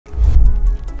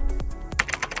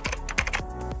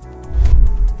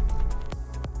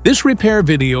This repair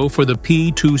video for the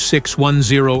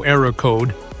P2610 error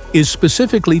code is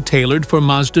specifically tailored for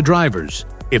Mazda drivers.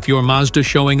 If your Mazda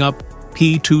showing up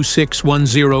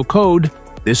P2610 code,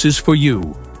 this is for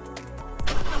you.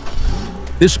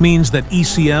 This means that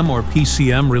ECM or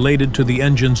PCM related to the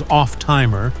engine's off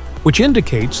timer, which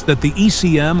indicates that the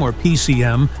ECM or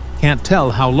PCM can't tell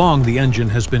how long the engine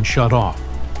has been shut off.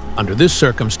 Under this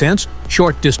circumstance,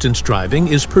 short-distance driving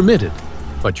is permitted,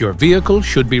 but your vehicle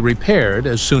should be repaired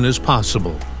as soon as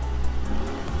possible.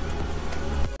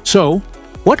 So,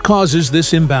 what causes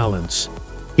this imbalance?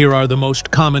 Here are the most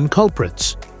common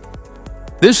culprits.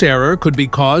 This error could be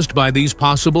caused by these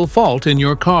possible faults in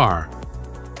your car: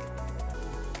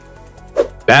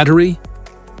 battery,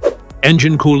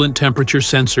 engine coolant temperature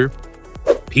sensor,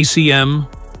 PCM,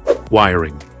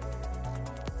 wiring.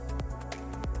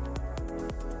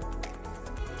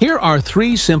 Here are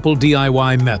 3 simple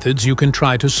DIY methods you can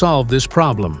try to solve this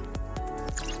problem.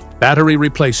 Battery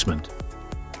replacement.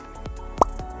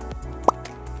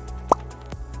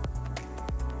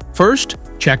 First,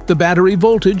 check the battery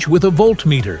voltage with a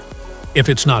voltmeter. If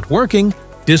it's not working,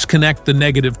 disconnect the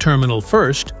negative terminal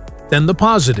first, then the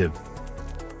positive,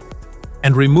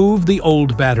 and remove the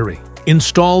old battery.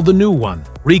 Install the new one.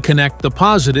 Reconnect the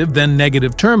positive, then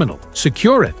negative terminal.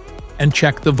 Secure it, and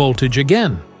check the voltage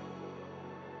again.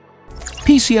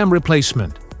 PCM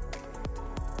replacement.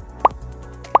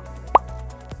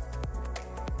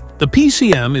 The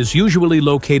PCM is usually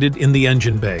located in the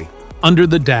engine bay, under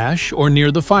the dash or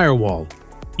near the firewall,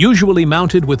 usually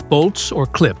mounted with bolts or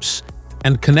clips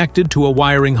and connected to a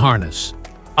wiring harness.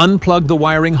 Unplug the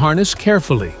wiring harness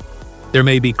carefully. There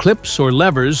may be clips or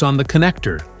levers on the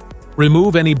connector.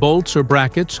 Remove any bolts or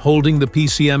brackets holding the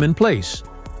PCM in place.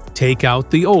 Take out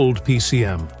the old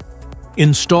PCM.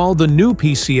 Install the new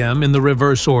PCM in the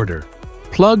reverse order.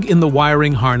 Plug in the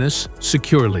wiring harness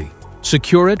securely.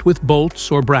 Secure it with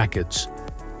bolts or brackets.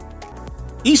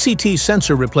 ECT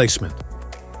sensor replacement.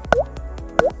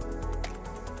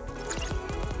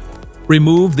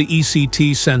 Remove the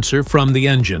ECT sensor from the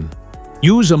engine.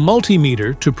 Use a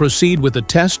multimeter to proceed with a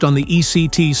test on the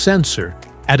ECT sensor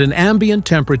at an ambient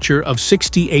temperature of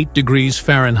 68 degrees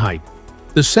Fahrenheit.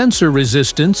 The sensor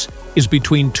resistance is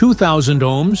between 2,000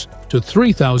 ohms to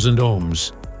 3,000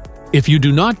 ohms. If you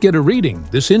do not get a reading,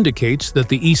 this indicates that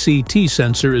the ECT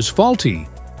sensor is faulty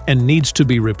and needs to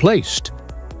be replaced.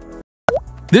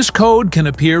 This code can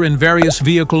appear in various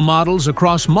vehicle models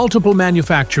across multiple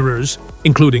manufacturers,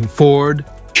 including Ford,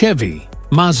 Chevy,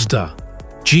 Mazda,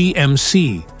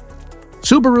 GMC,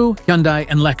 Subaru, Hyundai,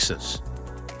 and Lexus.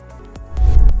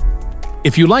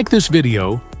 If you like this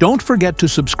video, don't forget to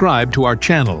subscribe to our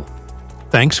channel.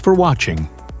 Thanks for watching.